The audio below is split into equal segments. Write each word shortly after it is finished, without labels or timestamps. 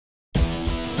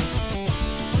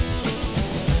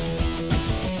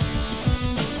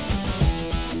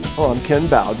Hello, I'm Ken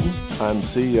Bowden. I'm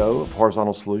CEO of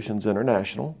Horizontal Solutions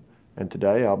International, and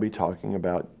today I'll be talking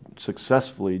about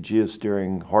successfully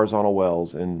geosteering horizontal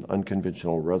wells in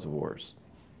unconventional reservoirs.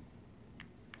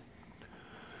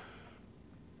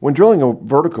 When drilling a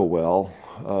vertical well,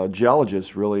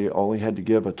 geologists really only had to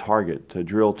give a target to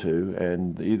drill to,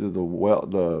 and either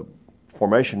the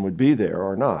formation would be there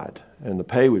or not, and the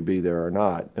pay would be there or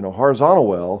not. In a horizontal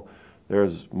well,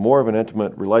 there's more of an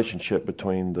intimate relationship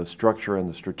between the structure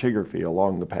and the stratigraphy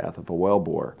along the path of a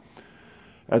wellbore.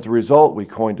 As a result, we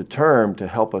coined a term to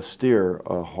help us steer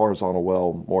a horizontal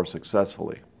well more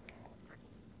successfully.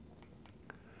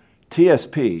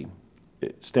 TSP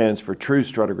stands for True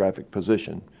Stratigraphic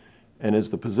Position and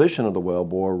is the position of the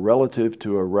wellbore relative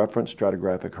to a reference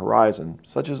stratigraphic horizon,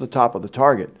 such as the top of the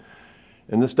target.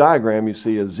 In this diagram, you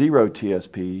see a 0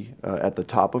 TSP at the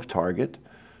top of target.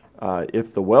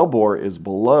 If the wellbore is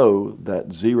below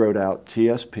that zeroed out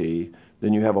TSP,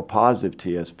 then you have a positive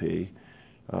TSP.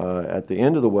 At the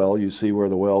end of the well, you see where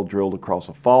the well drilled across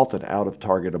a fault and out of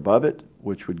target above it,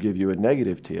 which would give you a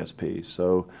negative TSP.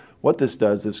 So what this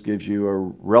does, this gives you a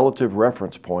relative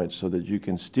reference point so that you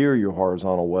can steer your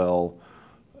horizontal well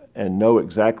and know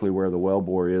exactly where the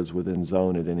wellbore is within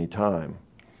zone at any time.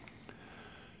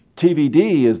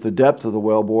 TVD is the depth of the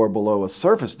wellbore below a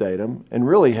surface datum and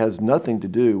really has nothing to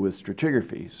do with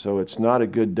stratigraphy, so it's not a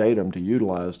good datum to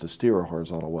utilize to steer a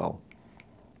horizontal well.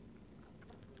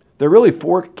 There are really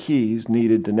 4 keys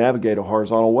needed to navigate a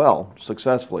horizontal well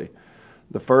successfully.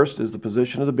 The first is the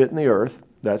position of the bit in the earth.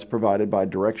 That's provided by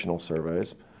directional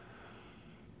surveys.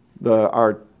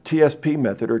 Our TSP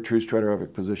method, or True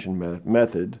Stratigraphic Position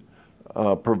method,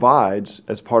 provides,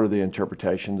 as part of the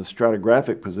interpretation, the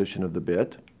stratigraphic position of the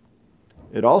bit.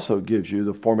 It also gives you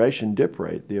the formation dip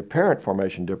rate, the apparent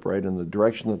formation dip rate in the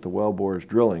direction that the wellbore is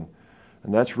drilling.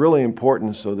 And that's really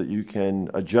important so that you can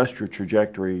adjust your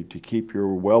trajectory to keep your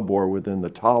wellbore within the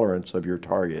tolerance of your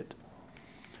target.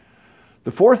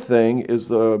 The fourth thing is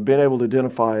being able to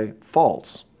identify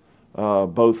faults,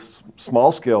 both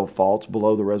small-scale faults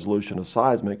below the resolution of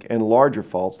seismic and larger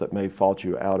faults that may fault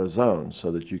you out of zone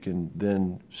so that you can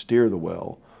then steer the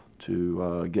well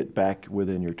to get back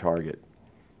within your target.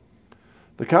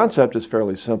 The concept is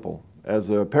fairly simple. As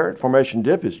the apparent formation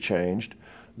dip is changed,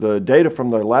 the data from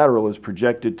the lateral is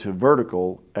projected to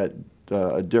vertical at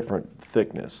a different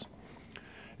thickness.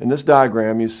 In this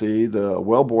diagram, you see the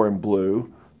wellbore in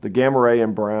blue, the gamma ray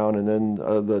in brown, and then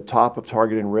the top of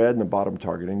target in red and the bottom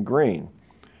target in green.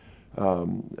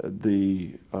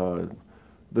 The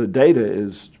data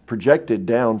is projected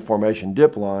down formation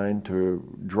dip line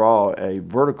to draw a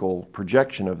vertical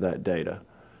projection of that data.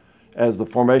 As the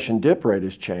formation dip rate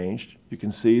is changed, you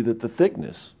can see that the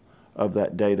thickness of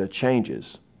that data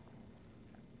changes.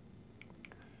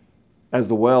 As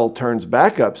the well turns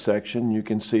back up section, you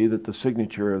can see that the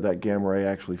signature of that gamma ray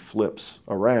actually flips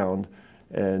around,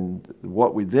 and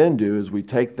what we then do is we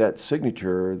take that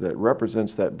signature that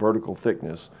represents that vertical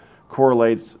thickness,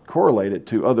 correlate it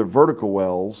to other vertical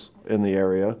wells in the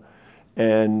area,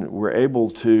 and we're able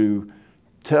to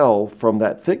tell from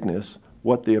that thickness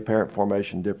what the apparent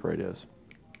formation dip rate is.